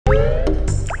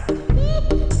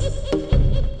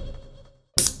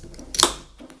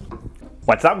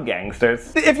What's up,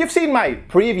 gangsters? If you've seen my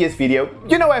previous video,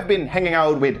 you know I've been hanging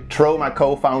out with Troma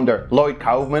co-founder Lloyd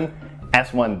Kaufman,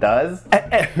 as one does.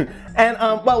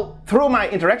 Well, through my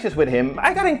interactions with him,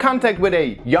 I got in contact with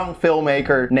a young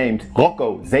filmmaker named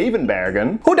Rocko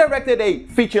Zevenbergen, who directed a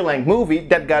feature-length movie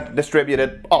that got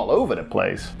distributed all over the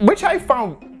place, which I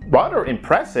found rather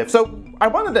impressive. So I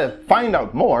wanted to find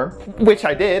out more, which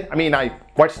I did. I mean, I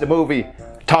watched the movie,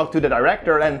 talked to the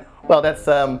director, and well, that's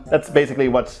basically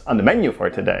what's on the menu for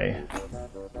today.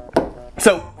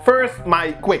 So first,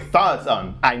 my quick thoughts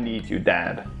on I Need You,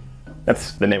 Dad.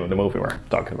 That's the name of the movie we're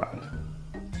talking about.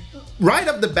 Right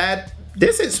off the bat,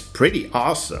 this is pretty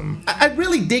awesome. I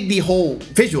really dig the whole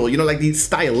visual, you know, like the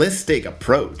stylistic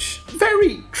approach.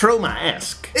 Very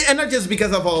Troma-esque. And not just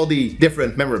because of all the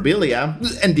different memorabilia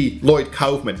and the Lloyd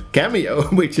Kaufman cameo,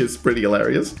 which is pretty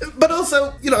hilarious. But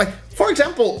also, you know, like, for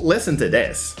example, listen to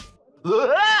this.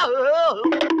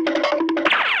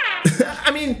 I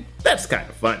mean, that's kind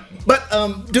of fun. But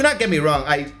do not get me wrong,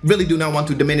 I really do not want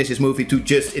to diminish this movie to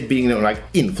just it being, you know, like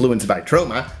influenced by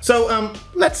Troma. So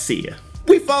let's see.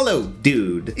 We follow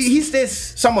Dude. He's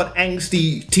this somewhat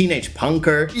angsty teenage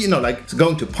punker, you know, like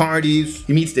going to parties.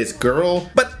 He meets this girl,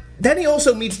 but then he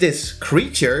also meets this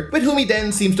creature with whom he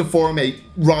then seems to form a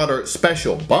rather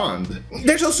special bond.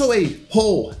 There's also a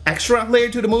whole extra layer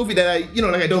to the movie that I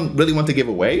don't really want to give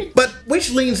away, but which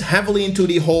leans heavily into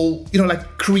the whole, you know,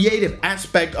 like creative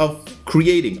aspect of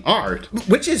creating art,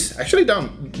 which is actually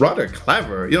done rather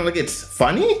clever. You know, like it's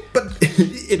funny, but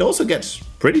it also gets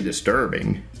pretty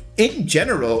disturbing. In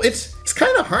general, it's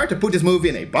kind of hard to put this movie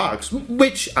in a box,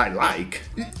 which I like.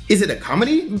 Is it a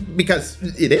comedy? Because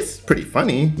it is pretty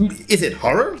funny. Is it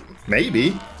horror?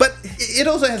 Maybe. But it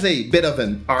also has a bit of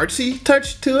an artsy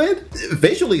touch to it.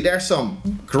 Visually, there's some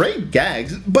great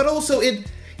gags, but also it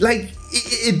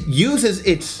uses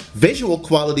its visual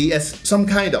quality as some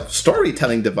kind of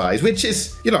storytelling device, which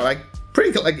is, you know, like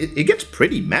pretty cool. Like it gets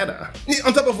pretty meta.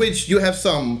 On top of which you have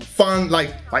some fun,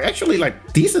 like actually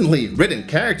like decently written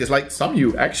characters, like some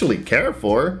you actually care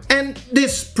for, and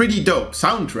this pretty dope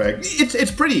soundtrack.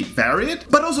 It's pretty varied,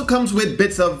 but also comes with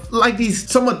bits of like these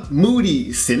somewhat moody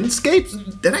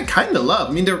synthscapes that I kind of love.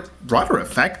 I mean, they're rather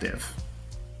effective.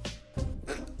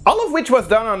 All of which was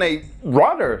done on a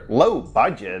rather low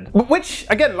budget, which,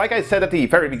 again, like I said at the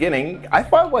very beginning, I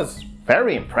thought was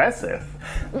very impressive.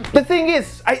 The thing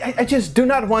is, I just do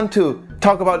not want to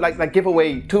talk about like give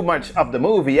away too much of the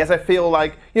movie, as I feel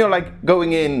like, you know, like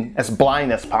going in as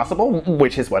blind as possible,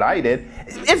 which is what I did,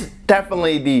 is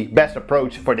definitely the best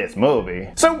approach for this movie.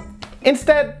 So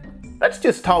instead, let's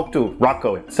just talk to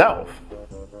Rocko himself.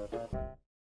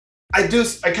 I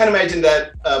can imagine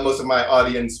that most of my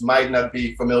audience might not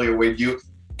be familiar with you.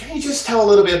 Can you just tell a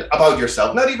little bit about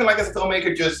yourself? Not even like as a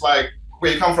filmmaker, just like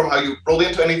where you come from, how you rolled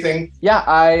into anything? Yeah,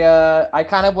 I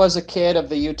kind of was a kid of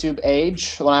the YouTube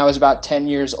age. When I was about 10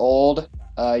 years old,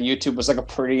 YouTube was like a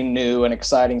pretty new and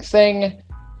exciting thing.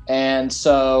 And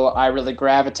so I really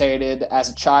gravitated as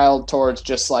a child towards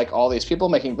just like all these people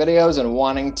making videos and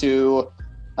wanting to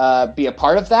be a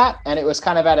part of that. And it was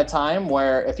kind of at a time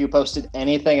where if you posted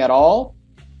anything at all,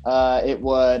 it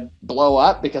would blow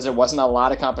up because there wasn't a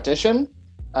lot of competition.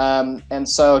 And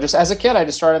so just as a kid, I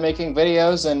just started making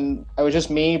videos, and it was just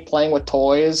me playing with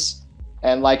toys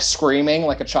and like screaming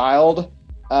like a child.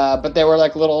 But they were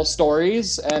like little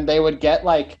stories, and they would get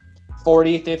like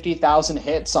 40, 50,000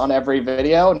 hits on every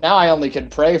video. Now I only can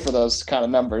pray for those kind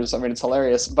of numbers. I mean, it's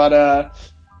hilarious. But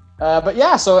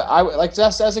yeah, so I like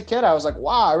just as a kid, I was like,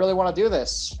 wow, I really want to do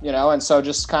this, you know? And so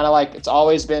just kind of like, it's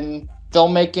always been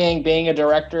filmmaking, being a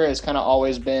director has kind of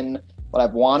always been what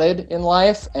I've wanted in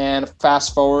life. And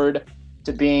fast forward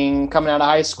to coming out of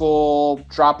high school,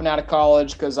 dropping out of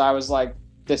college, because I was like,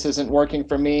 this isn't working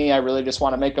for me. I really just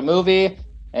want to make a movie.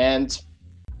 And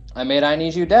I made I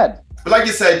Need You, Dead. But like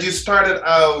you said, you started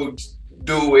out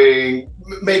doing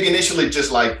maybe initially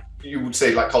just like you would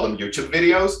say, like call them YouTube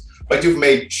videos, but you've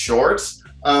made shorts.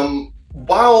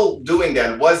 While doing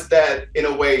that, was that in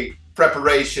a way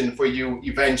preparation for you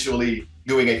eventually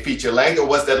doing a feature length, or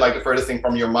was that like the furthest thing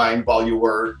from your mind while you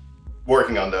were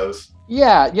working on those?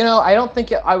 Yeah, you know, I don't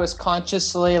think I was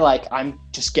consciously like, I'm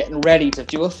just getting ready to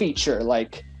do a feature.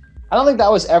 Like, I don't think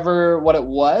that was ever what it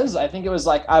was. I think it was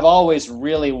like, I've always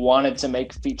really wanted to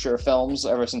make feature films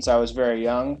ever since I was very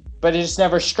young, but it just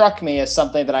never struck me as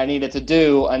something that I needed to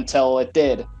do until it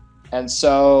did. And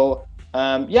so,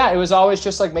 yeah, it was always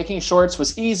just like making shorts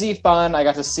was easy, fun. I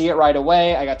got to see it right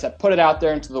away. I got to put it out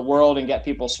there into the world and get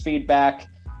people's feedback.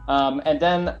 And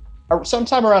then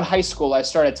sometime around high school, I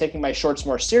started taking my shorts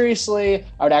more seriously.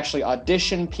 I would actually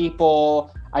audition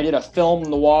people. I did a film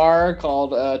noir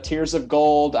called Tears of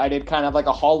Gold. I did kind of like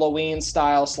a Halloween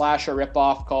style slasher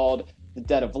ripoff called The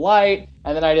Dead of Light.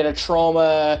 And then I did a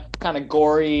Troma kind of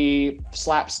gory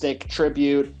slapstick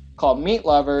tribute called Meat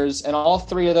Lovers. And all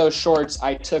three of those shorts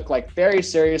I took like very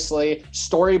seriously,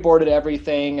 storyboarded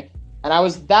everything.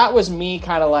 And that was me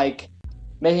kind of like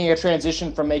making a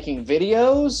transition from making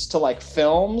videos to like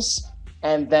films.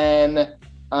 And then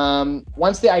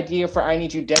once the idea for I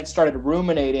Need You Dead started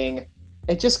ruminating,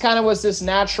 it just kind of was this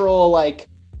natural like,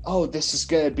 oh, this is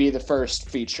going to be the first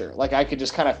feature. Like I could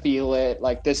just kind of feel it.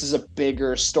 Like this is a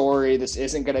bigger story. This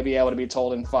isn't going to be able to be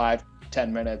told in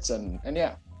 5-10 minutes. And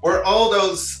yeah. Were all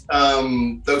those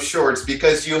shorts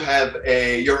because you have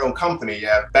your own company? You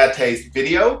have Bad Taste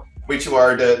Video, which you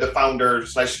are the founder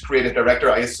 / creative director,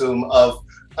 I assume, of.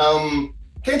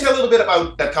 Can you tell a little bit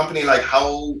about that company, like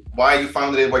why you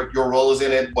founded it, what your role is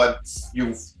in it, what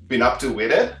you've been up to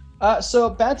with it? So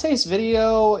Bad Taste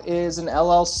Video is an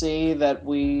LLC that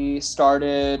we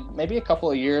started maybe a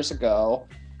couple of years ago.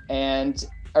 And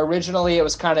originally it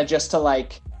was kind of just to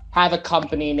like have a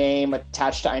company name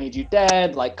attached to I Need You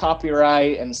Dead, like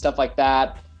copyright and stuff like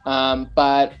that.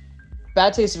 But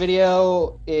Bad Taste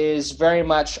Video is very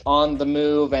much on the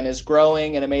move and is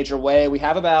growing in a major way. We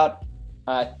have about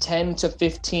 10 to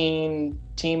 15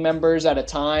 team members at a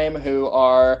time who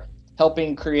are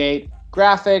helping create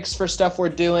graphics for stuff we're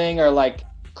doing, or like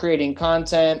creating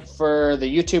content for the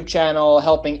YouTube channel,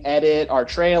 helping edit our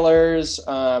trailers,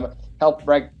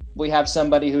 we have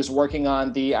somebody who's working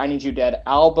on the I Need You Dead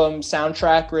album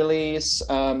soundtrack release.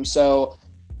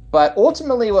 But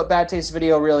ultimately what Bad Taste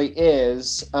Video really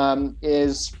is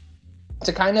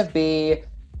to kind of be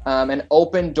an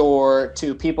open door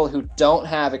to people who don't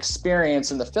have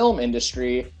experience in the film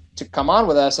industry to come on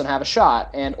with us and have a shot.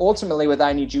 And ultimately with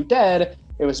I Need You Dead,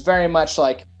 it was very much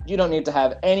like, you don't need to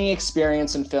have any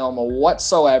experience in film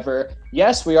whatsoever.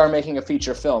 Yes, we are making a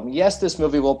feature film. Yes, this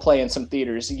movie will play in some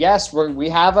theaters. Yes, we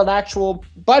have an actual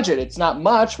budget. It's not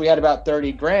much. We had about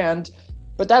 30 grand,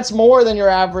 but that's more than your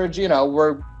average,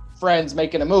 we're friends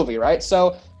making a movie, right?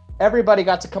 So everybody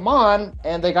got to come on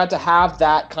and they got to have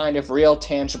that kind of real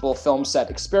tangible film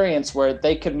set experience where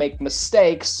they could make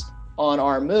mistakes on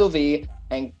our movie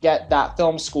and get that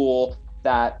film school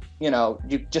that,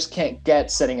 you just can't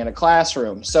get sitting in a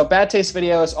classroom. So Bad Taste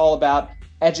Video is all about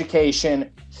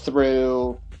education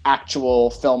through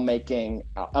actual filmmaking,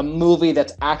 a movie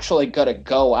that's actually going to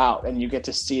go out and you get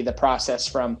to see the process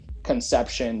from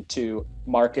conception to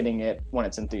marketing it when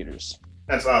it's in theaters.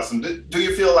 That's awesome. Do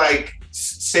you feel like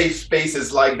safe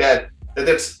spaces like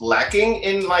that's lacking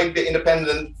in like the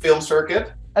independent film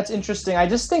circuit? That's interesting. I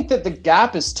just think that the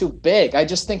gap is too big. I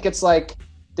just think it's like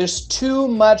there's too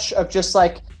much of just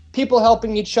like people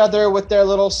helping each other with their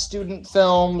little student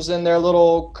films and their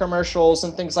little commercials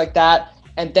and things like that.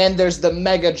 And then there's the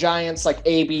mega giants like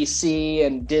ABC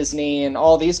and Disney and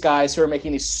all these guys who are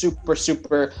making these super,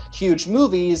 super huge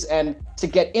movies. And to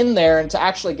get in there and to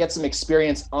actually get some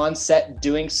experience on set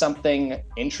doing something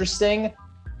interesting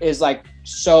is like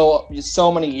so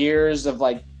many years of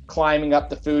like climbing up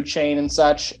the food chain and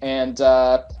such. And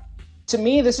to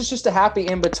me, this is just a happy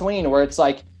in between where it's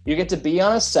like you get to be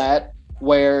on a set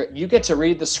where you get to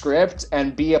read the script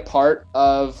and be a part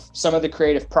of some of the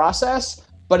creative process,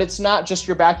 but it's not just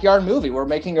your backyard movie. We're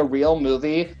making a real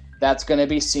movie that's going to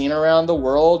be seen around the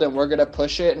world, and we're going to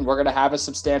push it, and we're going to have a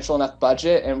substantial enough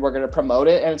budget, and we're going to promote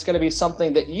it, and it's going to be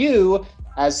something that you,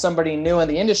 as somebody new in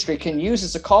the industry, can use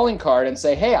as a calling card and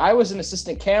say, hey, I was an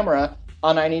assistant camera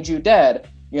on I Need You Dead,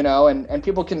 and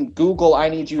people can Google I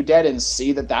Need You Dead and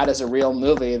see that that is a real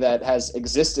movie that has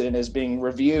existed and is being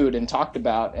reviewed and talked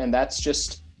about. And that's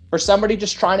just, for somebody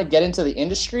just trying to get into the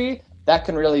industry, that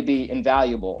can really be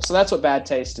invaluable. So that's what Bad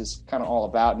Taste is kind of all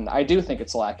about. And I do think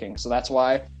it's lacking. So that's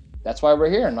why we're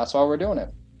here and that's why we're doing it.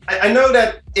 I know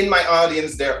that in my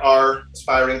audience, there are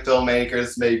aspiring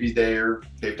filmmakers. Maybe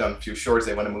they've done a few shorts.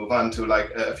 They want to move on to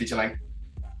like a feature length.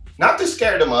 Not to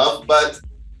scare them off, but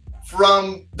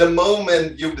from the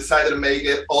moment you decided to make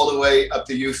it all the way up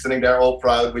to you sitting there all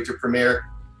proud with your premiere,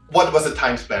 what was the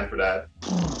time span for that?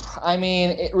 I mean,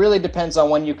 it really depends on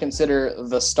when you consider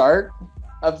the start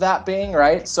of that being,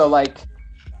 right? So like,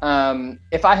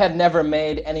 if I had never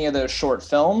made any of those short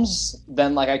films,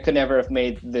 then like I could never have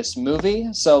made this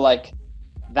movie. So like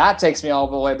that takes me all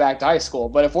the way back to high school.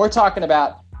 But if we're talking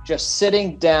about just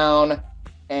sitting down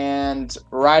and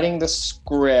writing the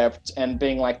script and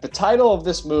being like, the title of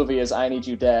this movie is I Need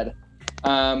You Dead,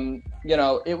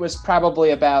 it was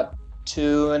probably about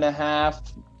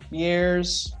 2.5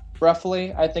 years,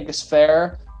 roughly, I think is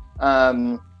fair.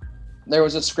 There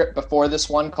was a script before this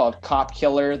one called Cop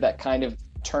Killer that kind of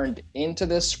turned into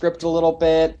this script a little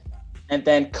bit. And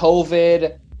then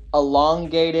COVID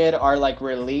elongated our like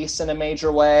release in a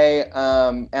major way.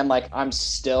 And like I'm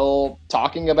still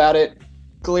talking about it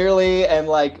clearly and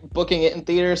like booking it in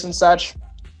theaters and such.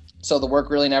 So the work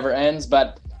really never ends.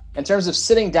 But in terms of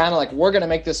sitting down and like, we're going to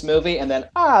make this movie and then,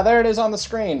 there it is on the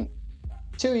screen.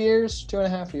 2 years,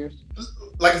 2.5 years.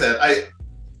 Like I said, I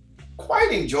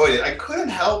quite enjoyed it. I couldn't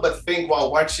help but think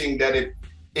while watching that it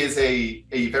is a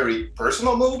very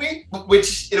personal movie,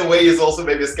 which in a way is also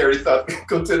maybe a scary thought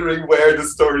considering where the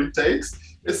story takes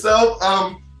itself.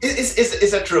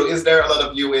 Is that true? Is there a lot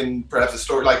of you in perhaps a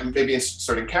story, like maybe in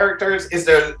certain characters? Is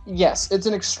there? Yes, it's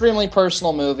an extremely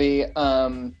personal movie.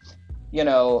 You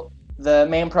know, the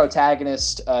main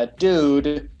protagonist,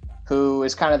 dude, who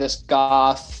is kind of this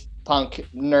goth, punk,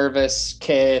 nervous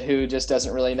kid who just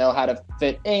doesn't really know how to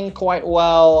fit in quite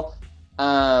well,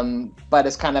 but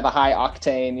is kind of a high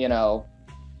octane, you know,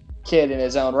 kid in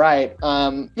his own right.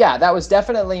 Yeah, that was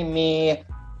definitely me,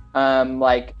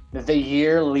 like the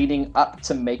year leading up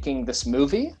to making this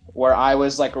movie, where I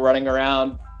was like running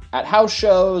around at house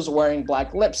shows wearing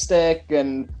black lipstick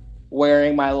and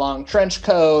wearing my long trench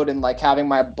coat and like having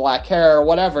my black hair or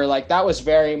whatever. Like that was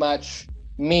very much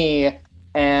me.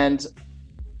 And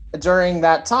during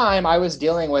that time, I was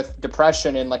dealing with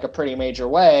depression in like a pretty major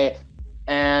way.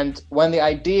 And when the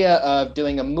idea of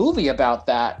doing a movie about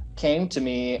that came to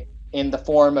me in the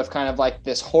form of kind of like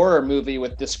this horror movie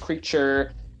with this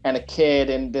creature and a kid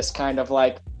and this kind of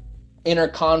like inner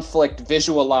conflict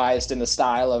visualized in the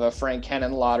style of a Frank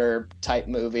Henenlotter type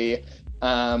movie,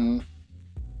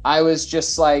 I was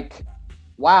just like,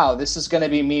 wow, this is going to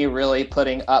be me really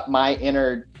putting up my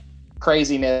inner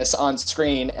craziness on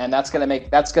screen, and that's going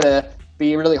to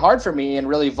be really hard for me and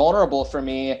really vulnerable for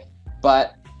me,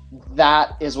 but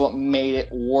that is what made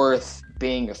it worth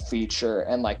being a feature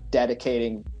and like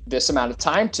dedicating this amount of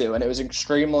time to. And it was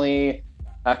extremely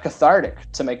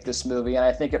cathartic to make this movie, and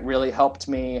I think it really helped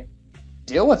me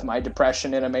deal with my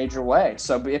depression in a major way.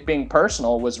 So it being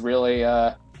personal was really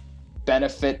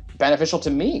beneficial to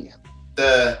me.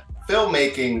 The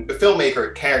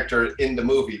filmmaker character in the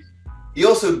movie, he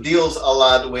also deals a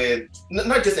lot with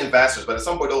not just investors, but at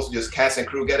some point also just cast and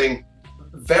crew getting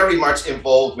very much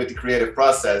involved with the creative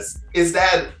process. Is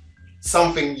that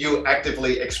something you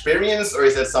actively experience, or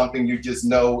is that something you just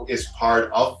know is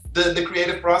part of the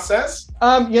creative process?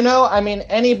 You know, I mean,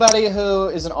 anybody who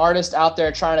is an artist out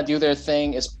there trying to do their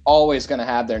thing is always going to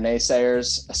have their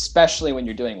naysayers, especially when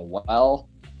you're doing well.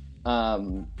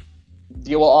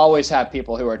 You will always have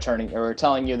people who are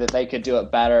telling you that they could do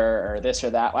it better or this or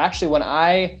that. Well,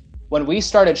 actually, when we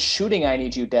started shooting I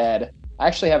Need You Dead,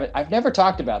 I've never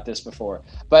talked about this before,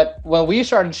 but when we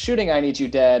started shooting I Need You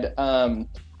Dead, I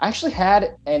actually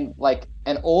had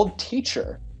an old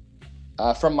teacher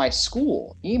from my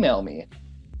school email me,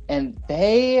 and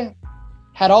they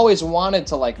had always wanted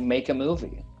to like make a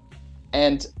movie.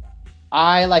 And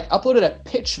I like uploaded a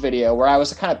pitch video where I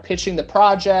was kind of pitching the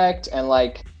project, and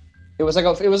like it was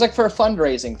like for a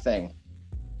fundraising thing.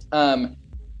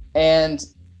 And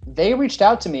they reached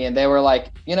out to me and they were like,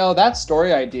 you know, that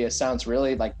story idea sounds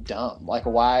really like dumb. Like,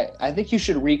 why? I think you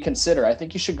should reconsider. I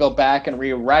think you should go back and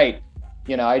rewrite.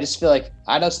 You know, I just feel like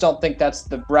I just don't think that's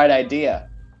the right idea.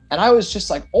 And I was just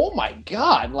like, oh my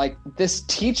God, like this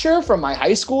teacher from my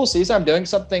high school sees I'm doing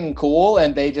something cool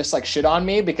and they just like shit on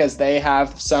me because they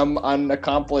have some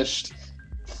unaccomplished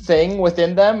thing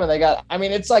within them. And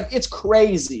it's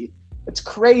crazy. It's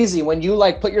crazy when you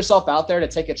like put yourself out there to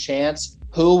take a chance,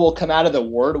 who will come out of the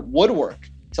woodwork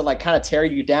to like kind of tear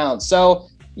you down. So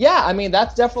yeah, I mean,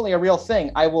 that's definitely a real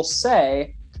thing. I will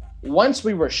say, once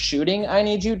we were shooting I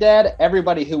Need You Dead,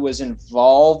 everybody who was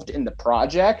involved in the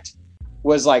project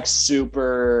was like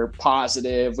super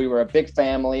positive. We were a big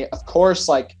family. Of course,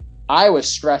 like I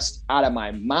was stressed out of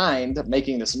my mind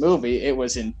making this movie. It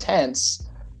was intense,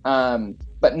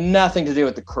 but nothing to do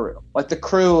with the crew. Like the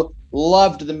crew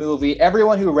loved the movie.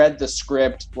 Everyone who read the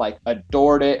script like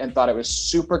adored it and thought it was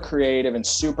super creative and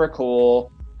super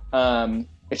cool.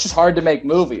 It's just hard to make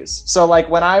movies. So like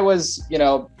when I was, you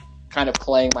know, kind of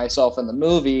playing myself in the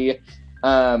movie,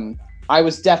 I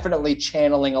was definitely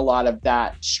channeling a lot of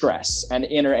that stress and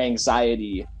inner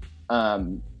anxiety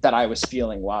that I was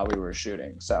feeling while we were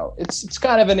shooting. So it's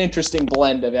kind of an interesting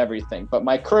blend of everything, but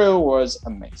my crew was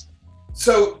amazing.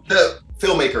 So the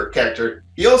filmmaker character,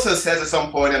 he also says at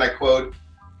some point, and I quote,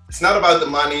 "It's not about the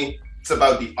money, it's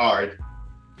about the art."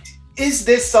 Is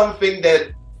this something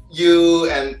that you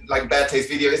and like Bad Taste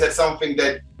Video, is that something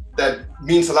that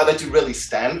means a lot, that you really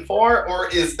stand for? Or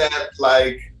is that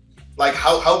like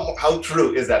how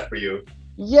true is that for you?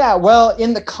 Yeah, well,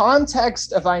 in the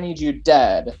context of I Need You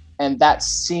Dead, and that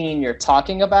scene you're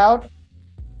talking about,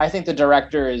 I think the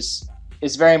director is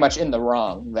very much in the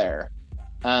wrong there.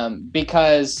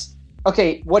 Because,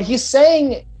 okay, what he's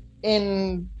saying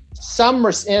in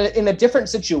a different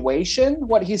situation,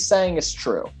 what he's saying is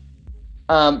true.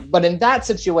 But in that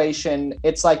situation,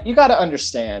 it's like, you got to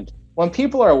understand, when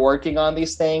people are working on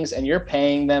these things and you're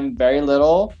paying them very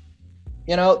little,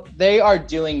 you know, they are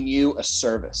doing you a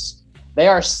service. They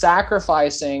are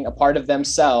sacrificing a part of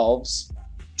themselves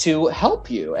to help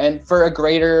you and for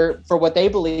what they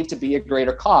believe to be a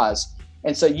greater cause.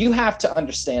 And so you have to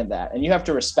understand that, and you have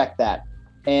to respect that.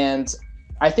 And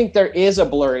I think there is a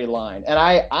blurry line. And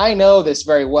I know this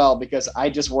very well because I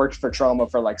just worked for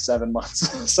Troma for like 7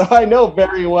 months. So I know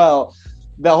very well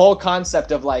the whole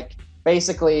concept of like,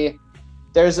 basically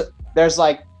there's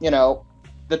like, you know,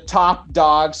 the top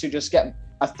dogs who just get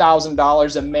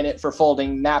 $1,000 a minute for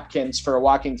folding napkins for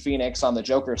Joaquin Phoenix on the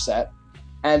Joker set.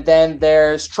 And then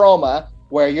there's Troma,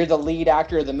 where you're the lead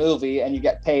actor of the movie and you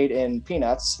get paid in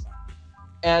peanuts.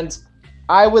 And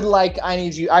I would like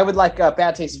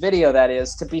Bad Taste Video, that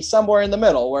is, to be somewhere in the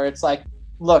middle, where it's like,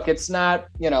 look, it's not,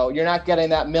 you know, you're not getting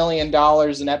that $1 million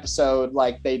an episode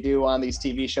like they do on these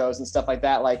TV shows and stuff like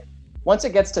that. Like, once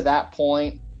it gets to that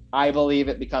point, I believe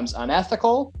it becomes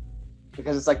unethical,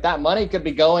 because it's like that money could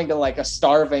be going to like a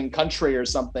starving country or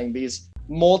something. These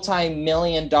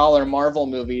multi-million-dollar Marvel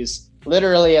movies,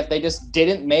 literally, if they just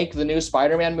didn't make the new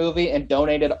Spider-Man movie and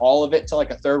donated all of it to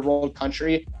like a third world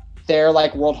country, their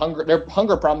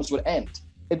hunger problems would end.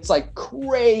 It's like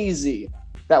crazy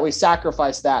that we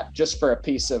sacrifice that just for a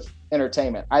piece of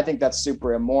entertainment. I think that's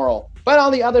super immoral. But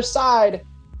on the other side,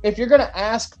 if you're going to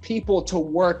ask people to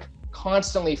work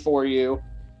constantly for you,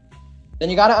 then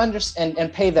you got to understand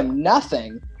and pay them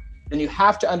nothing. Then you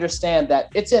have to understand that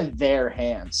it's in their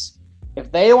hands.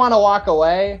 If they want to walk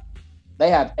away, they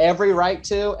have every right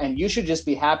to, and you should just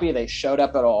be happy they showed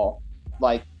up at all.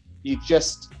 Like, you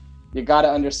got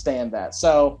to understand that.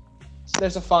 So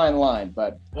there's a fine line,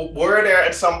 but. Were there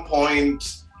at some point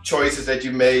choices that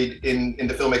you made in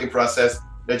the filmmaking process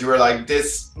that you were like,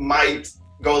 this might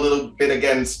go a little bit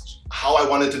against how I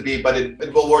want it to be, but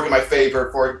it will work in my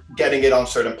favor for getting it on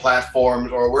certain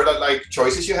platforms? Or were there like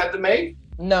choices you had to make?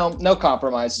 No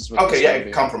compromises with okay, yeah,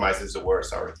 movie. Compromise is the word,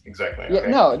 sorry. Exactly. Yeah,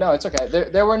 okay. No, it's okay.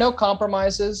 There were no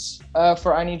compromises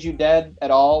for I Need You Dead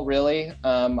at all, really.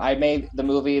 I made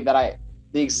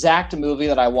the exact movie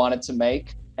that I wanted to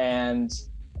make, and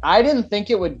I didn't think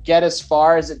it would get as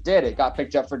far as it did. It got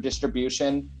picked up for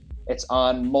distribution. It's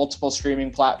on multiple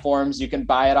streaming platforms. You can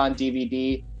buy it on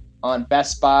DVD on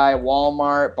Best Buy,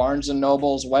 Walmart, Barnes and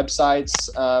Noble's websites.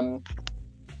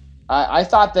 I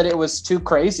thought that it was too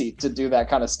crazy to do that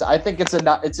kind of stuff. I think it's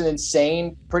an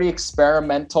insane, pretty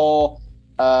experimental,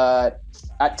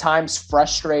 at times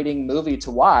frustrating movie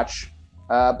to watch,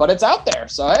 but it's out there.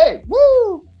 So hey,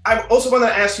 woo! I also want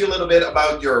to ask you a little bit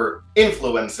about your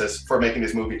influences for making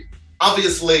this movie.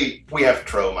 Obviously, we have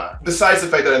Troma. Besides the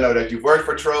fact that I know that you've worked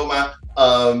for Troma,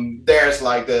 there's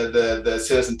like the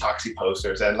Citizen Toxic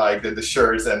posters and like the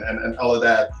shirts and all of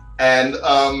that. And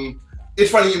it's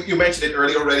funny, you mentioned it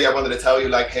earlier already. I wanted to tell you,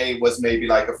 like, hey, was maybe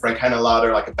like a Frank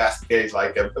Henenlotter, like a Basket Case,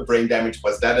 like a Brain Damage,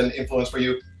 was that an influence for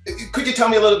you? Could you tell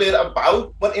me a little bit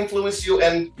about what influenced you,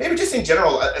 and maybe just in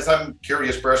general, as I'm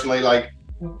curious personally, like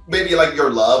maybe like your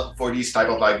love for these type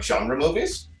of like genre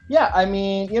movies? Yeah, I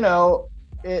mean, you know,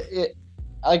 it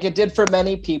like it did for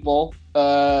many people.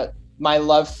 My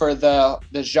love for the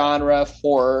genre of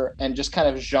horror and just kind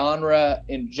of genre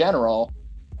in general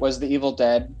was The Evil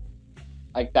Dead.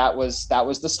 Like that was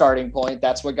the starting point.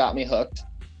 That's what got me hooked.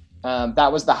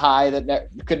 That was the high that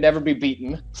could never be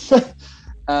beaten.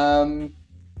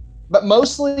 But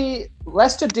mostly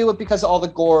less to do with because of all the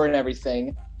gore and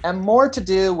everything, and more to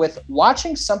do with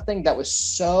watching something that was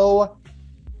so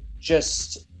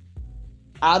just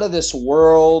out of this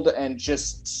world and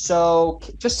just so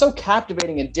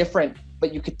captivating and different.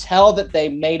 But you could tell that they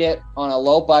made it on a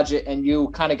low budget, and you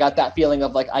kind of got that feeling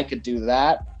of like, I could do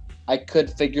that. I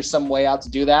could figure some way out to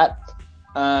do that.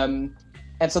 And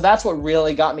so that's what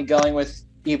really got me going with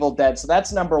Evil Dead. So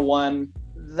that's number one.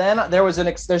 Then there's an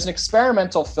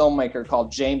experimental filmmaker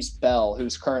called James Bell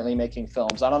who's currently making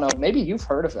films. I don't know, maybe you've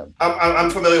heard of him. I'm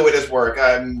familiar with his work.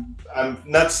 I'm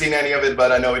not seen any of it,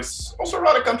 but I know it's also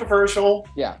rather controversial.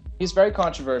 Yeah, he's very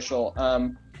controversial.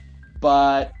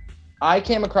 But I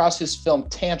came across his film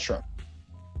Tantrum,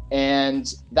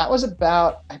 and that was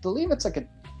about, I believe it's like a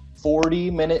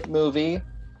 40-minute movie,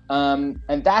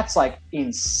 and that's like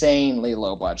insanely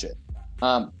low budget,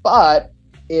 but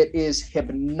it is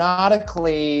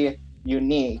hypnotically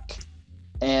unique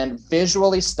and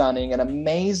visually stunning, an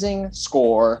amazing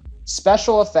score,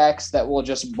 special effects that will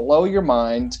just blow your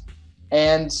mind,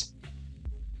 and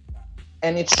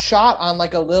it's shot on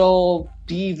like a little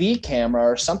DV camera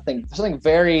or something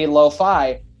very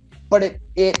lo-fi, but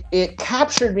it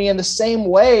captured me in the same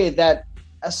way that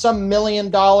some $1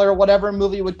 million whatever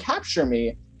movie would capture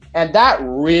me. And that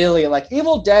really, like,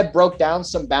 Evil Dead broke down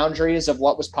some boundaries of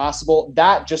what was possible.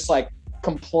 That just like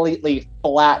completely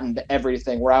flattened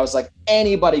everything, where I was like,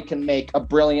 anybody can make a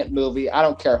brilliant movie. I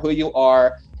don't care who you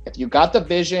are. If you got the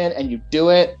vision and you do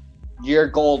it, you're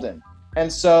golden.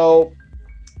 And so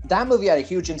that movie had a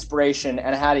huge inspiration,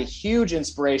 and it had a huge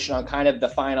inspiration on kind of the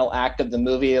final act of the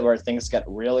movie where things get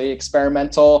really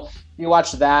experimental. You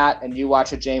watch that and you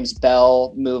watch a James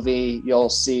Bell movie, you'll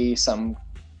see some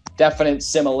definite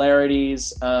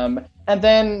similarities. And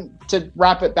then to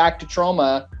wrap it back to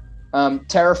Troma,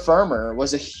 Terra Firma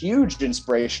was a huge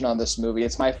inspiration on this movie.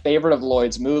 It's my favorite of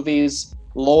Lloyd's movies.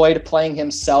 Lloyd playing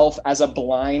himself as a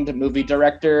blind movie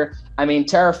director. I mean,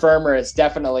 Terra Firma is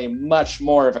definitely much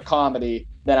more of a comedy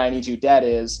than I Need You Dead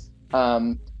is.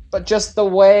 But just the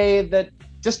way that,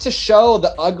 just to show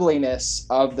the ugliness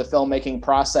of the filmmaking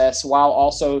process while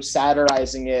also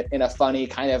satirizing it in a funny,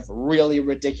 kind of really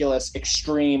ridiculous,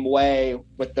 extreme way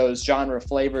with those genre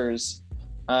flavors.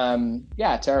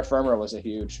 Terra Firma was a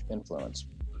huge influence.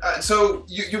 So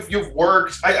you've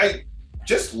worked, I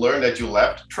just learned that you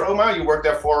left Troma. You worked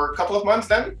there for a couple of months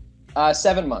then?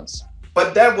 7 months.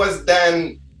 But that was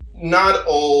then not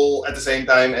all at the same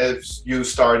time as you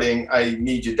starting I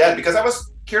Need You Dead, because I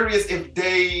was curious if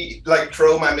they, like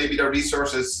Troma, maybe their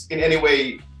resources in any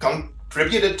way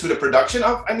contributed to the production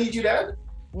of I Need You Dead?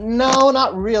 No,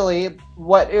 not really. It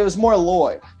was more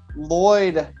Lloyd.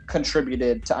 Lloyd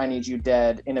contributed to I Need You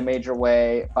Dead in a major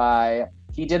way by,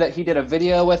 he did a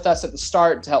video with us at the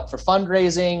start to help for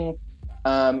fundraising.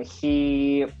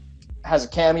 He has a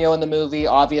cameo in the movie,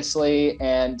 obviously,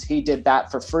 and he did that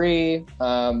for free,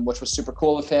 which was super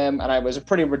cool of him. And it was a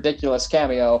pretty ridiculous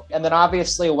cameo. And then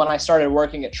obviously when I started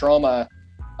working at Troma,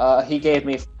 he gave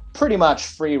me pretty much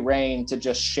free reign to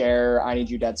just share I Need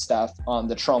You Dead stuff on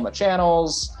the Troma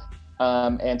channels,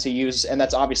 and to use, and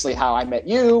that's obviously how I met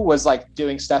you, was like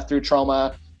doing stuff through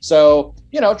Troma. So,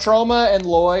 Troma and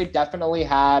Lloyd definitely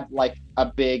had like a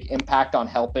big impact on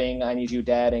helping I Need You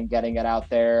Dead and getting it out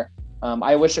there.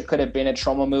 I wish it could have been a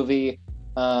Troma movie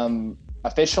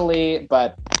officially,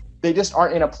 but they just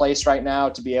aren't in a place right now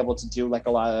to be able to do like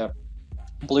a lot of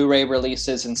Blu-ray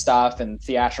releases and stuff, and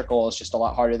theatrical is just a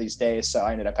lot harder these days. So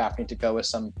I ended up having to go with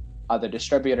some other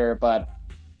distributor, but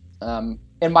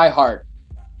in my heart,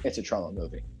 it's a Troma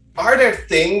movie. Are there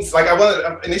things, like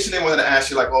initially I wanted to ask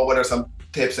you like, what are some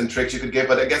tips and tricks you could give,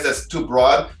 but I guess that's too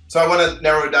broad. So I want to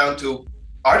narrow it down to,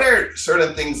 are there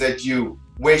certain things that you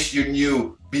wish you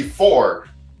knew before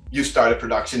you started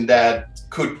production that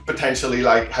could potentially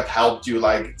like have helped you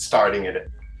like starting it?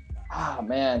 Oh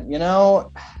man,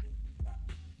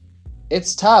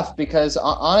 it's tough because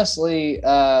honestly,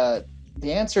 the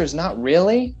answer is not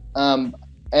really. And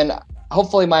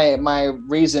hopefully my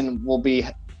reason will be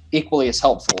equally as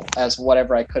helpful as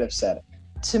whatever I could have said.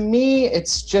 To me,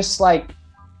 it's just like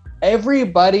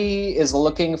everybody is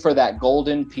looking for that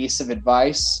golden piece of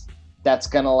advice that's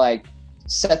gonna like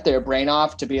set their brain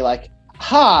off to be like,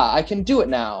 I can do it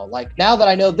now. Like, now that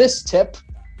I know this tip,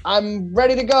 I'm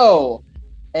ready to go.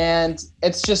 And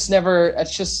it's just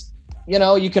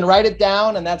you can write it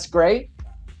down and that's great.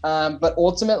 But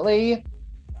ultimately,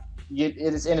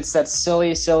 it's that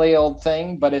silly old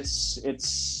thing, but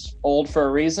it's old for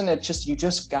a reason. You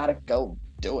just gotta go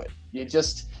do it. You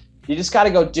just gotta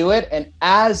go do it. And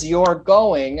as you're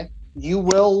going, you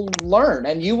will learn,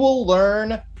 and you will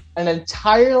learn an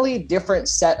entirely different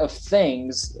set of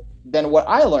things than what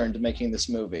I learned making this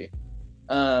movie.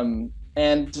 And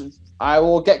I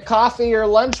will get coffee or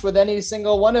lunch with any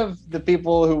single one of the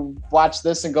people who watch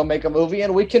this and go make a movie,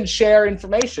 and we can share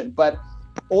information. But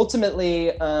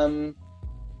ultimately,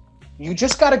 you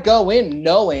just got to go in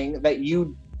knowing that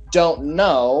you don't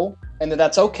know, and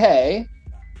that's okay.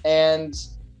 And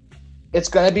it's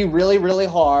going to be really, really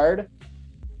hard.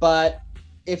 But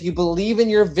if you believe in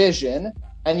your vision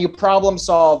and you problem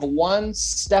solve one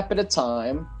step at a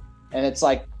time, and it's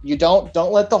like, you don't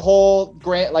let the whole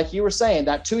grant, like you were saying,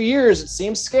 that 2 years, it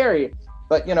seems scary.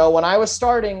 But when I was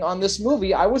starting on this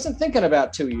movie, I wasn't thinking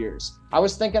about 2 years. I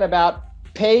was thinking about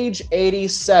page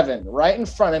 87 right in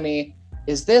front of me.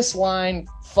 Is this line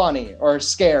funny or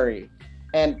scary?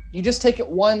 And you just take it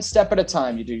one step at a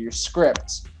time. You do your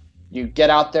script, you get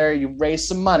out there, you raise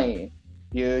some money,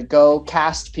 you go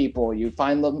cast people, you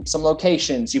find some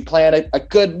locations, you plan a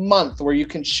good month where you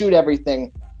can shoot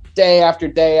everything day after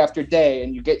day after day,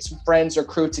 and you get some friends or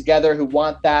crew together who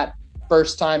want that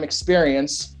first time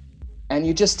experience, and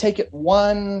you just take it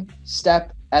one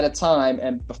step at a time.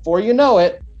 And before you know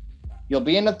it, you'll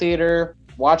be in the theater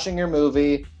watching your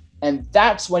movie. And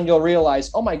that's when you'll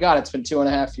realize, oh my God, it's been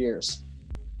 2.5 years.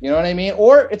 You know what I mean?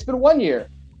 Or it's been 1 year,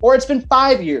 or it's been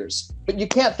 5 years. But you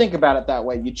can't think about it that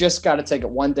way. You just got to take it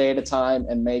one day at a time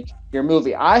and make your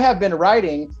movie. I have been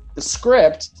writing the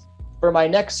script for my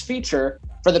next feature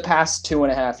for the past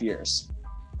 2.5 years,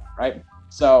 right?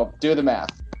 So do the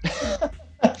math.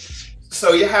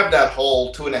 So you have that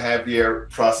whole 2.5 year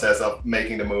process of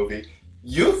making the movie.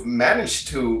 You've managed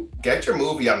to get your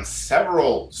movie on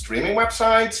several streaming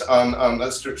websites,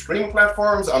 on streaming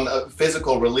platforms, on a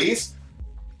physical release.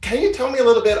 Can you tell me a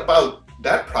little bit about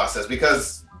that process?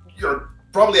 Because you're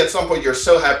probably at some point you're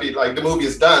so happy, like the movie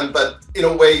is done, but in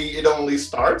a way it only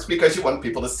starts because you want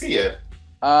people to see it.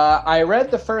 I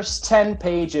read the first 10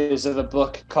 pages of a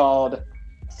book called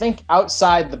Think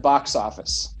Outside the Box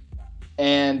Office.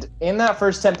 And in that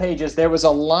first 10 pages, there was a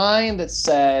line that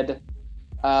said,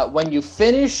 when you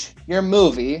finish your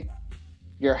movie,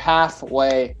 you're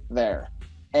halfway there.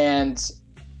 And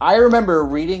I remember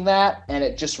reading that, and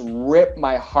it just ripped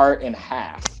my heart in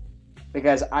half,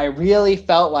 because I really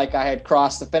felt like I had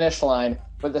crossed the finish line.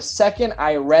 But the second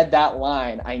I read that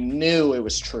line, I knew it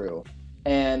was true.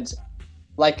 And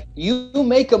like, you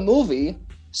make a movie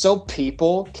so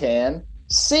people can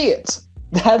see it.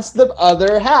 That's the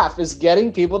other half, is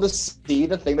getting people to see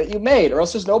the thing that you made, or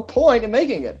else there's no point in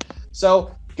making it.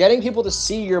 So getting people to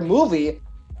see your movie,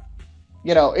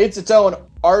 you know, it's its own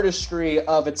artistry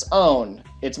of its own.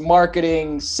 It's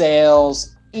marketing,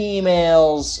 sales,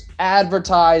 emails,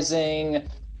 advertising,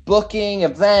 booking,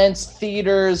 events,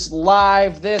 theaters,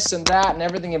 live, this and that, and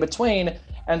everything in between.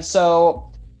 And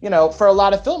so, you know, for a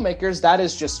lot of filmmakers, that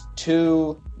is just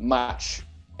too much.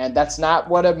 And that's not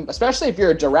what, especially if you're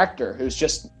a director who's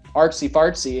just artsy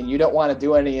fartsy and you don't want to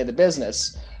do any of the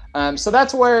business. So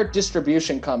that's where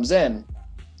distribution comes in.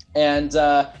 And,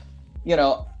 you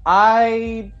know,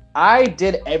 I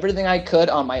did everything I could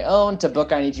on my own to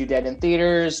book I Need You Dead in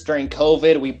theaters. During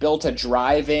COVID, we built a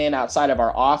drive-in outside of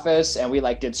our office, and we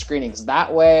like did screenings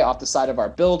that way off the side of our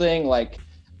building. Like,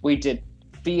 we did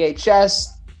VHS.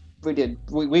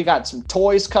 We got some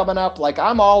toys coming up. Like,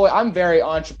 I'm very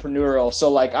entrepreneurial. So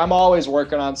like, I'm always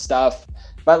working on stuff,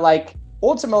 but like,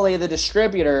 ultimately the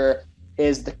distributor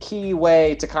is the key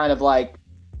way to kind of like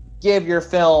give your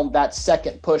film that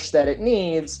second push that it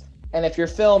needs. And if your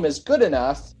film is good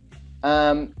enough,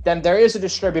 then there is a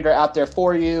distributor out there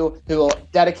for you who will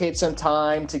dedicate some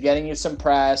time to getting you some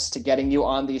press, to getting you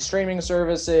on these streaming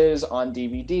services, on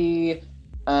DVD.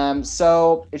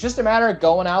 So it's just a matter of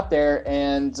going out there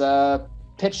and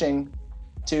pitching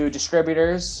to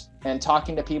distributors and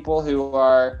talking to people who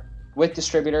are with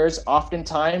distributors.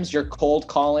 Oftentimes you're cold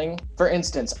calling. For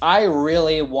instance, I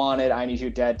really wanted I Need You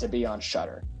Dead to be on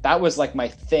Shudder. That was like my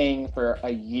thing for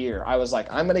a year. I was like,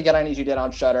 I'm going to get I Need You Dead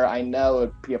on Shudder. I know it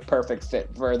would be a perfect fit.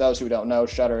 For those who don't know,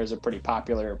 Shudder is a pretty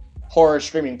popular horror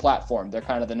streaming platform. They're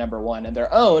kind of the number one, and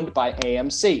they're owned by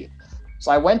AMC.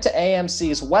 So I went to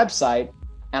AMC's website,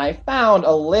 and I found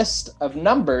a list of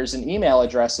numbers and email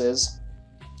addresses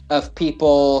of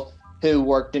people who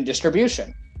worked in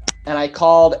distribution. And I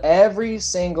called every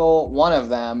single one of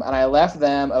them, and I left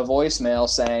them a voicemail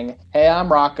saying, hey, I'm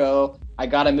Rocko. I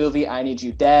got a movie, I Need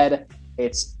You Dead.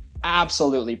 It's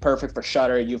absolutely perfect for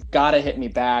Shudder. You've got to hit me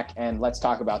back, and let's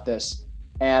talk about this.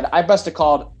 And I must have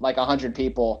called like 100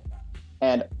 people,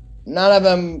 and none of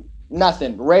them,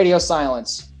 nothing, radio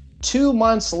silence. 2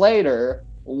 months later,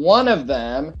 one of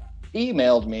them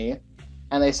emailed me,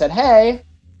 and they said, hey,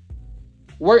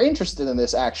 we're interested in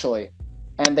this actually.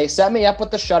 And they set me up with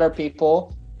the Shudder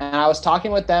people, and I was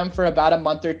talking with them for about a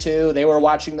month or two. They were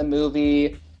watching the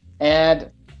movie, and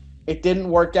it didn't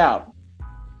work out.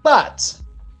 But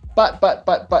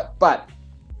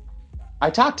I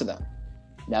talked to them.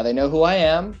 Now they know who I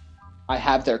am. I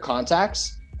have their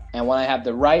contacts, and when I have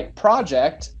the right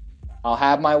project, I'll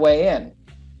have my way in.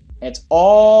 It's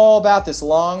all about this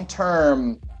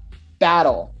long-term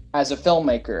battle as a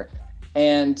filmmaker.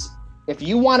 And if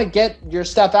you want to get your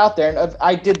stuff out there, and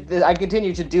I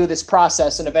continued to do this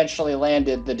process and eventually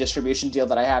landed the distribution deal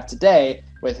that I have today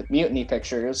with Mutiny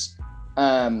Pictures.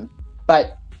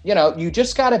 But you know, you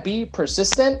just got to be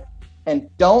persistent, and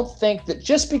don't think that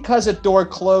just because a door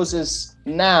closes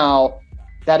now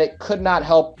that it could not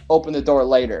help open the door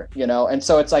later, you know? And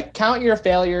so it's like, count your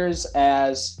failures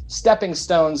as stepping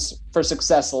stones for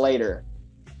success later.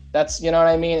 That's, you know what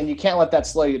I mean? And you can't let that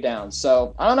slow you down.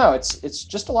 So I don't know, it's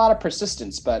just a lot of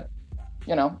persistence, but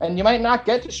you know, and you might not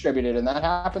get distributed, and that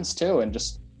happens too. And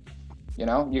just, you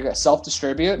know, you got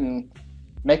self-distribute, and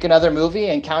make another movie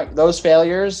and count those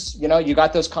failures. You know, you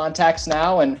got those contacts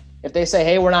now, and if they say,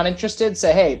 hey, we're not interested,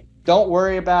 say, hey, don't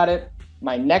worry about it.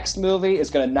 My next movie is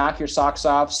going to knock your socks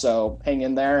off, so hang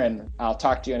in there, and I'll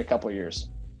talk to you in a couple of years.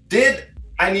 Did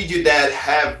I Need You Dead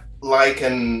have like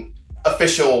an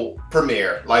official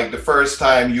premiere, like the first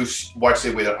time you watched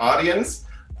it with an audience?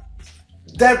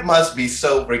 That must be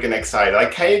so freaking exciting.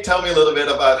 Like, can you tell me a little bit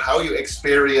about how you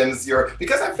experience your,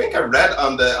 because I think I read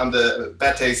on the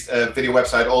Bad Taste video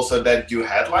website also that you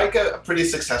had like a pretty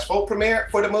successful premiere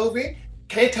for the movie.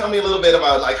 Can you tell me a little bit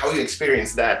about like how you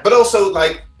experienced that, but also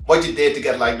like what you did to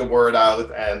get like the word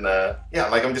out, and yeah,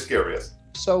 like I'm just curious.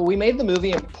 So we made the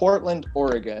movie in Portland,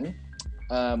 Oregon,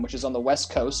 which is on the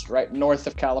West Coast, right north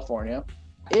of California.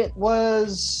 It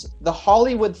was the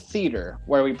Hollywood Theater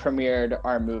where we premiered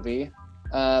our movie.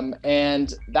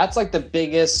 And that's like the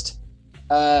biggest,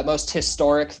 most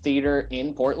historic theater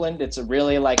in Portland. It's a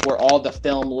really like where all the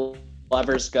film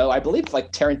lovers go. I believe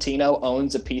like Tarantino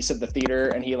owns a piece of the theater,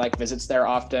 and he like visits there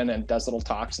often and does little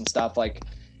talks and stuff. Like,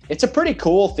 it's a pretty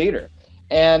cool theater.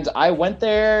 And I went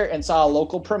there and saw a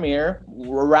local premiere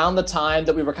around the time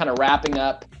that we were kind of wrapping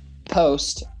up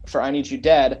post for I Need You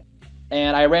Dead.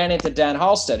 And I ran into Dan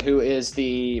Halstead, who is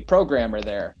the programmer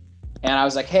there. And I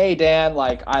was like, hey, Dan,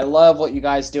 like, I love what you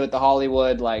guys do at the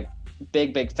Hollywood, like,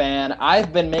 big fan.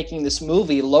 I've been making this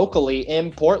movie locally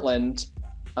in Portland,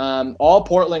 all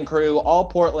Portland crew, all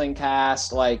Portland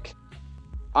cast. Like,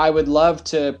 I would love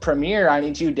to premiere I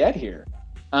Need You Dead here.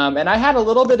 And I had a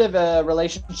little bit of a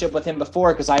relationship with him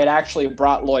before, because I had actually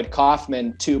brought Lloyd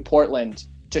Kaufman to Portland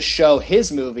to show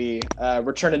his movie,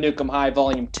 Return to Nukem High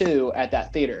Volume 2 at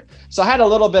that theater. So I had a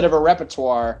little bit of a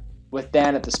repertoire with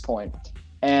Dan at this point.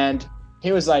 And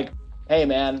he was like, hey,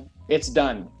 man, it's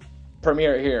done.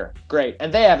 Premiere it here. Great.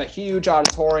 And they have a huge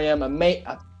auditorium,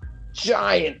 a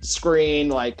giant screen.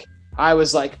 Like, I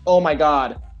was like, oh, my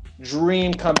God,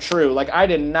 dream come true. Like, I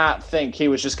did not think he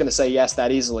was just going to say yes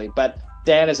that easily. But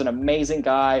Dan is an amazing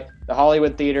guy. The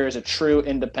Hollywood Theater is a true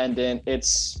independent.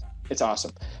 It's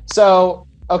awesome. So,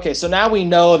 okay, so now we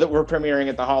know that we're premiering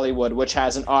at the Hollywood, which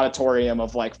has an auditorium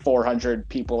of like 400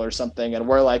 people or something. And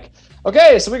we're like,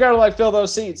 okay, so we got to like fill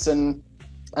those seats. And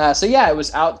so, yeah, it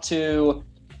was out to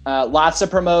lots of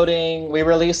promoting. We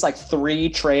released like 3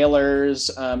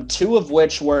 trailers, 2 of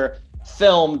which were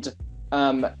filmed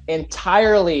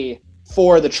entirely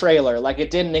for the trailer. Like,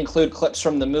 it didn't include clips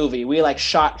from the movie. We like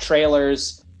shot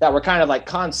trailers that were kind of like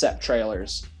concept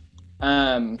trailers.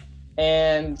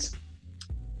 And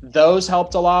those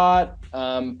helped a lot.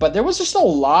 But there was just a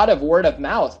lot of word of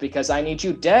mouth, because I Need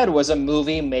You Dead was a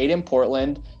movie made in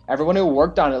Portland. Everyone who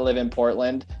worked on it lived in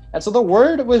Portland. And so the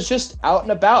word was just out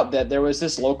and about that there was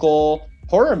this local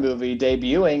horror movie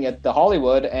debuting at the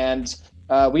Hollywood. And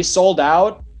we sold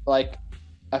out like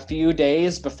a few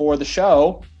days before the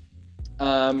show.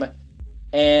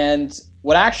 And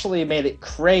what actually made it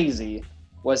crazy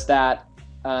was that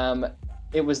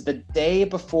it was the day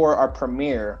before our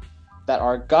premiere that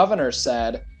our governor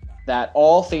said that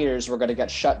all theaters were going to get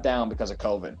shut down because of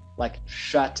COVID, like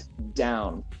shut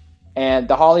down. And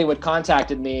the Hollywood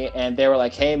contacted me, and they were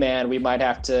like, hey, man, we might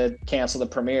have to cancel the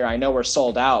premiere. I know we're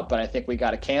sold out, but I think we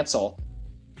got to cancel.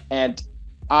 And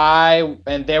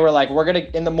they were like,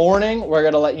 in the morning, we're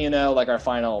going to let you know like our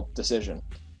final decision.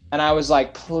 And I was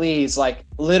like, please, like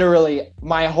literally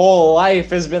my whole life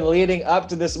has been leading up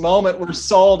to this moment. We're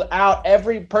sold out.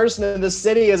 Every person in the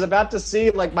city is about to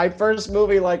see like my first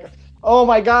movie, like, oh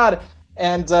my God.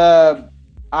 And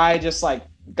I just like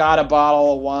got a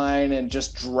bottle of wine and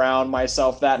just drowned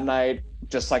myself that night,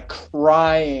 just like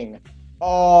crying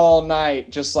all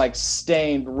night, just like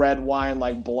stained red wine,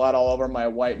 like blood all over my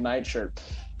white nightshirt.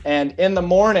 And in the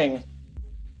morning,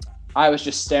 I was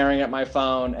just staring at my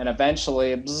phone, and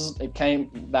eventually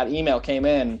that email came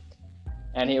in,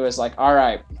 and he was like, all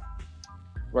right,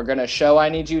 we're going to show I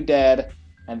Need You Dead,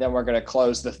 and then we're going to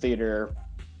close the theater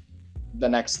the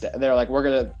next day. They're like,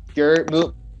 we're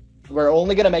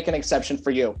only going to make an exception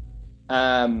for you.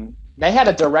 They had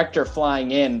a director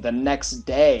flying in the next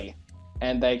day,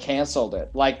 and they canceled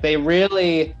it. Like, they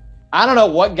really, I don't know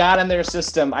what got in their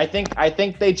system. I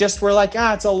think they just were like,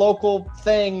 it's a local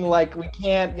thing. Like, we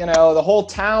can't, the whole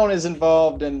town is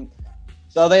involved. And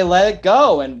so they let it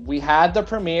go. And we had the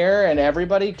premiere, and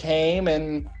everybody came,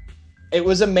 and it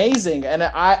was amazing. And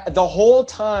the whole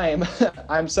time,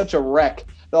 I'm such a wreck.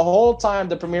 The whole time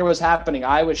the premiere was happening,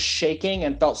 I was shaking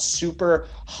and felt super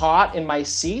hot in my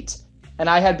seat. And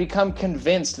I had become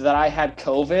convinced that I had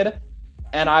COVID.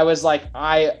 And I was like,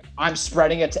 I'm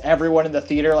spreading it to everyone in the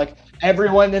theater. Like,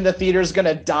 everyone in the theater is going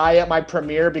to die at my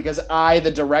premiere because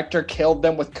the director, killed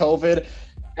them with COVID.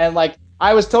 And like,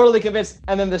 I was totally convinced.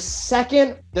 And then the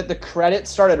second that the credits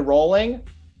started rolling,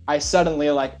 I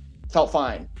suddenly like felt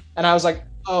fine. And I was like,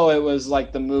 oh, it was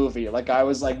like the movie. Like I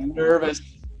was like nervous.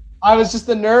 I was just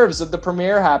the nerves of the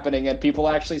premiere happening and people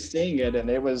actually seeing it. And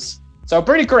it was so a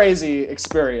pretty crazy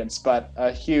experience, but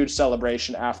a huge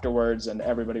celebration afterwards. And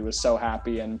everybody was so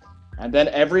happy. And then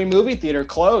every movie theater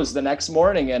closed the next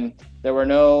morning and there were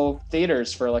no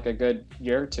theaters for like a good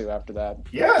year or two after that.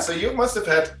 Yeah, so you must have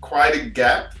had quite a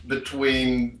gap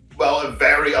between, well, a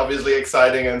very obviously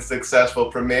exciting and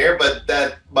successful premiere, but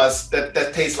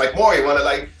that tastes like more. You want to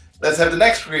like, let's have the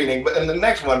next screening and the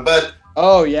next one. But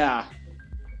oh yeah.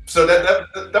 So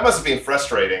that must have been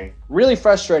frustrating. Really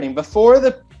frustrating. Before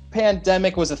the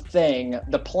pandemic was a thing,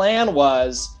 the plan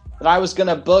was that I was going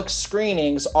to book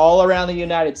screenings all around the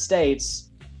United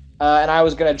States, and I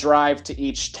was going to drive to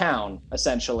each town,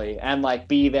 essentially, and like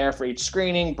be there for each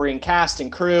screening, bring cast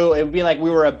and crew. It would be like we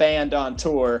were a band on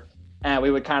tour, and we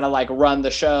would kind of like run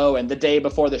the show, and the day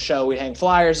before the show, we'd hang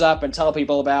flyers up and tell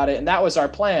people about it, and that was our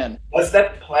plan. Was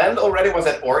that planned already? Was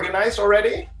that organized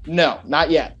already? No,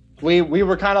 not yet. We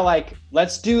were kind of like,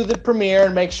 let's do the premiere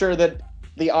and make sure that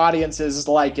the audiences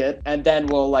like it, and then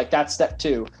we'll like, that's step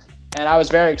 2. And I was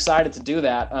very excited to do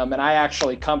that. And I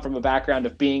actually come from a background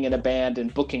of being in a band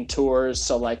and booking tours.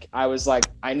 So like, I was like,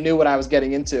 I knew what I was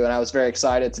getting into and I was very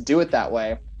excited to do it that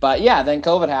way. But yeah, then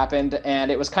COVID happened and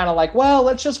it was kind of like, well,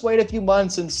 let's just wait a few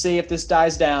months and see if this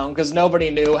dies down because nobody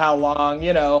knew how long,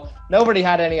 nobody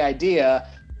had any idea.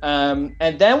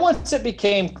 And then once it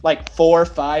became like 4 or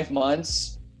 5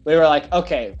 months, we were like,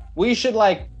 okay, we should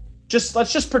like,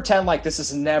 let's just pretend like this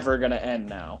is never going to end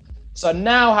now. So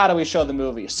now how do we show the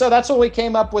movie? So that's when we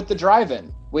came up with the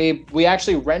drive-in. We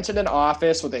actually rented an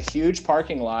office with a huge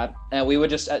parking lot, and we would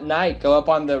just at night go up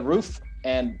on the roof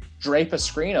and drape a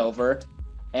screen over,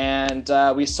 and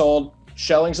we sold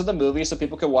showings of the movie so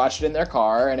people could watch it in their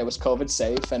car, and it was COVID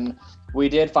safe. And we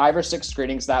did 5 or 6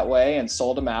 screenings that way and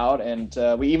sold them out. And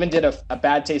we even did a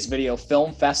Bad Taste Video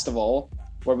film festival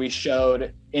where we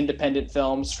showed independent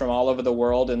films from all over the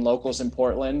world and locals in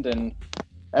Portland, and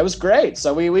it was great.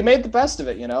 So we made the best of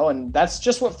it, and that's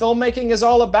just what filmmaking is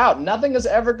all about. Nothing is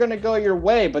ever going to go your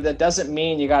way, but that doesn't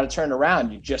mean you got to turn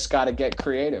around. You just got to get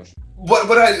creative. What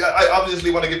I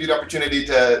obviously want to give you the opportunity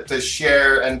to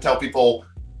share and tell people,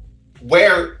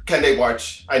 where can they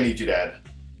watch I Need You Dead?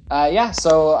 Yeah,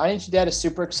 so I Need You Dead is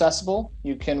super accessible.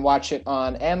 You can watch it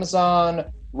on Amazon,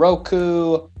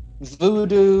 Roku,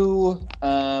 Vudu,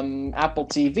 Apple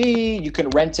TV. You can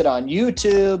rent it on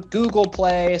YouTube, Google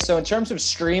Play. So in terms of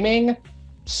streaming,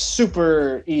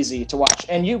 super easy to watch.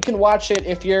 And you can watch it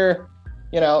if you're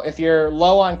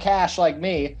low on cash like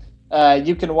me,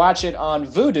 you can watch it on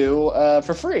Vudu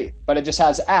for free, but it just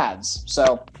has ads.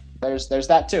 So there's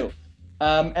that too.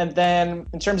 And then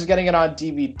in terms of getting it on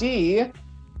DVD,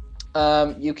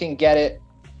 you can get it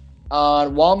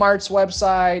on Walmart's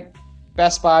website,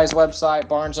 Best Buy's website,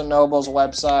 Barnes & Noble's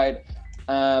website,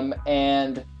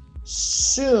 and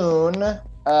soon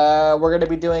we're going to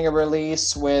be doing a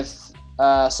release with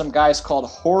some guys called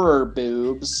Horror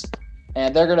Boobs,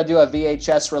 and they're going to do a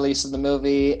VHS release of the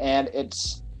movie, and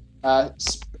it's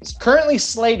currently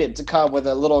slated to come with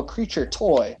a little creature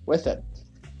toy with it.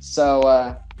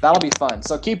 So that'll be fun.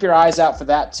 So keep your eyes out for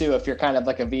that too if you're kind of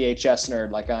like a VHS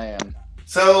nerd like I am.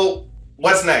 So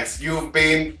what's next? You've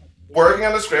been working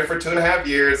on the script for 2.5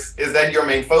 years. Is that your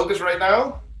main focus right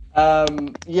now?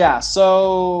 Yeah,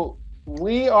 so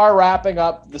we are wrapping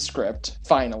up the script,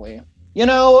 finally.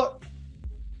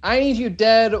 I Need You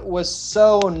Dead was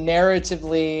so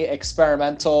narratively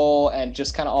experimental and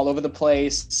just kind of all over the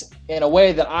place in a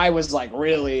way that I was like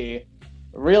really,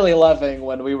 really loving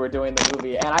when we were doing the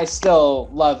movie. And I still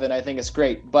love it. I think it's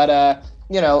great. But,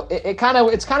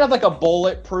 it's kind of like a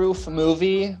bulletproof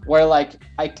movie where like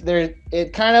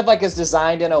it kind of like is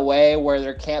designed in a way where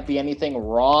there can't be anything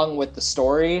wrong with the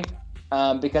story,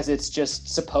 because it's just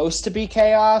supposed to be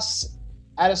chaos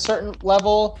at a certain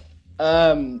level.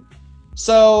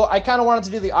 So I kind of wanted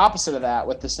to do the opposite of that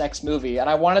with this next movie, and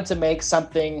I wanted to make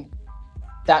something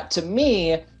that to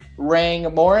me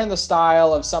rang more in the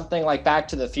style of something like Back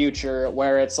to the Future,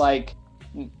 where it's like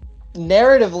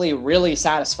narratively really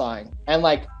satisfying and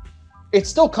like it's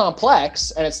still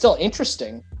complex and it's still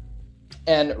interesting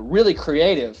and really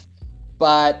creative,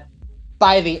 but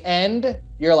by the end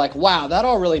you're like, wow, that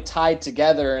all really tied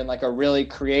together in like a really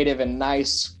creative and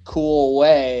nice, cool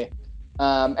way,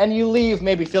 and you leave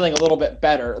maybe feeling a little bit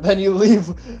better than you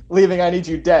leaving I Need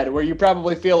You Dead, where you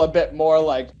probably feel a bit more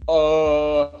like,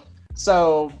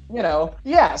 so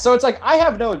yeah, so it's like I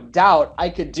have no doubt I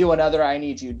could do another I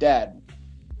Need You Dead.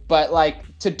 but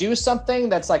like to do something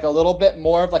that's like a little bit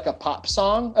more of like a pop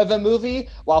song of a movie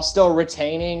while still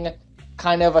retaining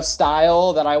kind of a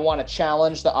style that I want to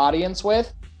challenge the audience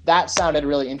with, that sounded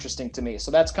really interesting to me.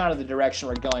 So that's kind of the direction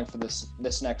we're going for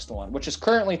this next one, which is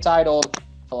currently titled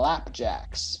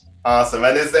Flapjacks. Awesome.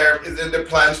 And is there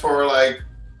plans for like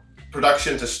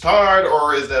production to start,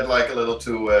 or is that like a little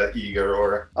too eager?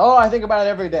 Or oh, I think about it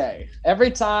every day. Every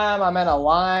time I'm in a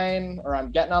line or I'm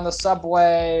getting on the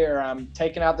subway or I'm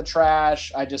taking out the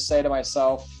trash, I just say to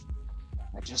myself,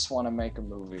 I just want to make a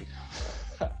movie.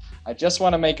 I just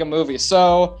want to make a movie.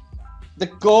 So the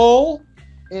goal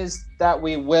is that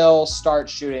we will start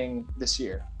shooting this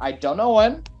year. I don't know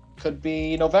when. Could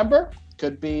be November,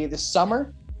 could be this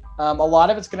summer. A lot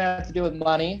of it's going to have to do with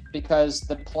money, because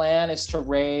the plan is to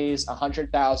raise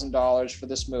 $100,000 for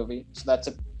this movie. So that's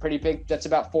a pretty big, that's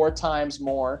about 4 times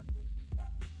more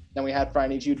than we had for I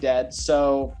Need You Dead.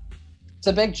 So it's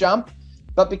a big jump.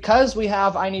 But because we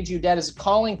have I Need You Dead as a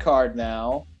calling card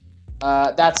now,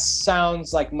 that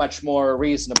sounds like much more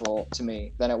reasonable to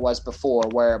me than it was before,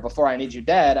 where before I Need You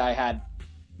Dead, I had,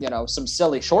 you know, some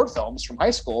silly short films from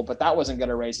high school, but that wasn't going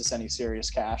to raise us any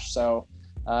serious cash. So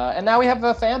and now we have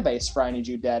a fan base for I Need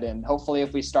You Dead, and hopefully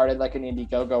if we started like an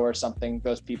Indiegogo or something,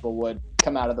 those people would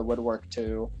come out of the woodwork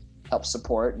to help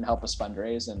support and help us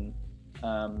fundraise. And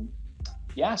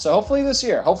yeah, so hopefully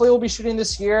we'll be shooting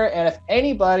this year. And if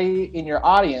anybody in your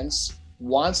audience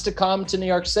wants to come to New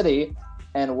York City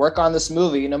and work on this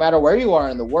movie, no matter where you are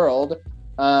in the world,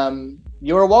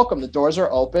 you are welcome. The doors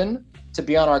are open to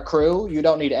be on our crew. You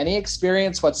don't need any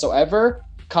experience whatsoever.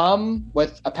 Come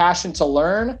with a passion to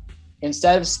learn.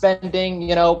 Instead of spending,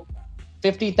 you know,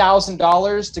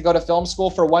 $50,000 to go to film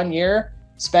school for 1 year,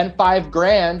 spend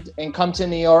 $5,000 and come to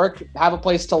New York, have a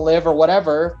place to live or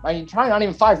whatever. I mean, probably not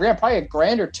even $5,000, probably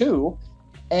 $1,000 or $2,000,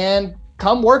 and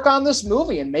come work on this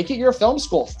movie and make it your film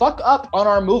school. Fuck up on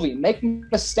our movie, make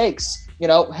mistakes, you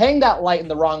know, hang that light in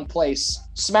the wrong place,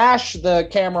 smash the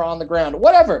camera on the ground,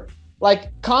 whatever.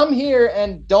 Like, come here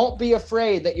and don't be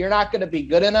afraid that you're not going to be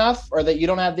good enough or that you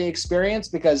don't have the experience,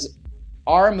 because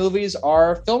our movies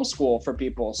are film school for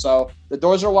people. So the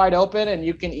doors are wide open, and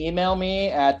you can email me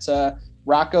at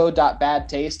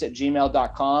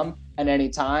rocko.badtaste@gmail.com at any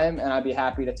time, and I'd be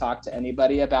happy to talk to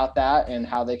anybody about that and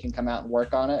how they can come out and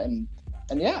work on it. And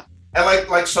yeah. And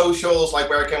like socials, like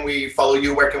where can we follow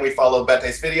you? Where can we follow Bad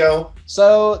Taste Video?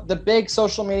 So the big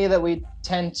social media that we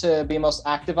tend to be most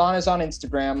active on is on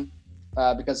Instagram,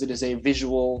 because it is a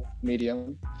visual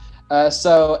medium.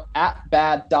 So at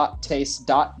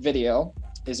bad.taste.video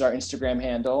is our Instagram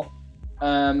handle.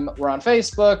 We're on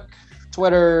Facebook,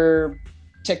 Twitter,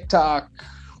 TikTok.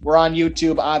 We're on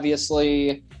YouTube,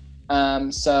 obviously.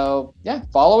 So yeah,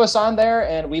 follow us on there,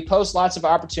 and we post lots of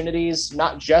opportunities,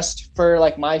 not just for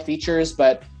like my features,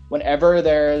 but whenever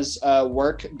there's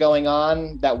work going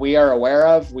on that we are aware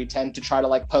of, we tend to try to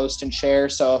like post and share.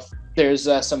 So if there's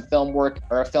some film work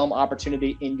or a film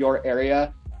opportunity in your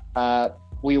area,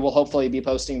 we will hopefully be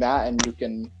posting that, and you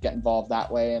can get involved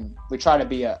that way. And we try to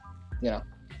be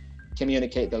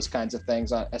communicate those kinds of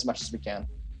things as much as we can.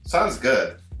 Sounds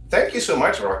good. Thank you so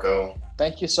much, Rocko.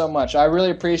 Thank you so much. I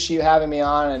really appreciate you having me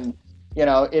on. And, you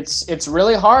know, it's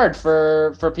really hard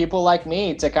for people like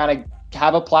me to kind of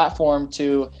have a platform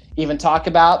to even talk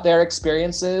about their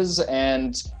experiences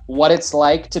and what it's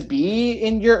like to be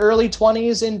in your early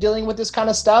 20s in dealing with this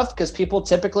kind of stuff, because people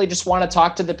typically just want to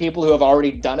talk to the people who have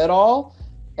already done it all.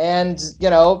 And, you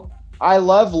know, I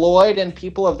love Lloyd and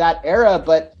people of that era,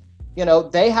 but, you know,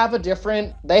 they had a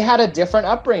different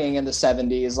upbringing in the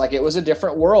 70s. Like, it was a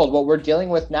different world. What we're dealing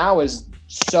with now is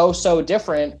so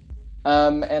different.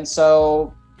 And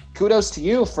so kudos to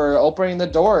you for opening the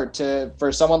door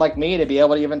for someone like me to be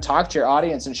able to even talk to your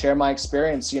audience and share my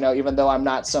experience. You know, even though I'm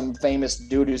not some famous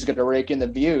dude who's going to rake in the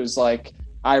views, like,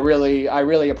 I really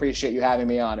appreciate you having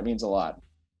me on. It means a lot.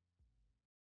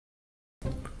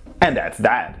 And that's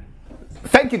that.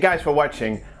 Thank you guys for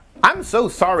watching. I'm so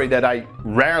sorry that I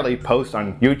rarely post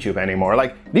on YouTube anymore.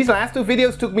 Like, these last 2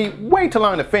 videos took me way too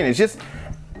long to finish. Just,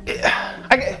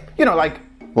 you know, like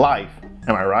life,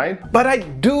 am I right? But I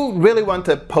do really want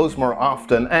to post more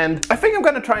often, and I think I'm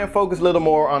gonna try and focus a little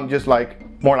more on just like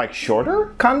more like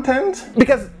shorter content,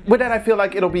 because with that I feel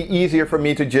like it'll be easier for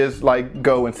me to just like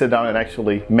go and sit down and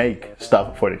actually make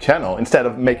stuff for the channel, instead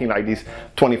of making like these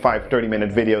 25-30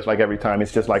 minute videos like every time.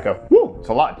 It's just like it's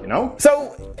a lot, you know?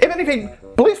 So if anything,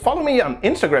 please follow me on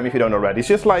Instagram if you don't already. It's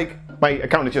just like, my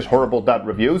account is just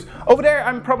horrible.reviews. Over there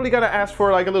I'm probably gonna ask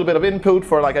for like a little bit of input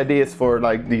for like ideas for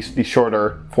like these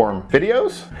shorter form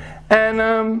videos.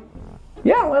 And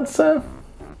yeah,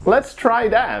 let's try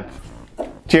that.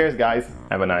 Cheers guys,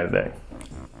 have a nice day.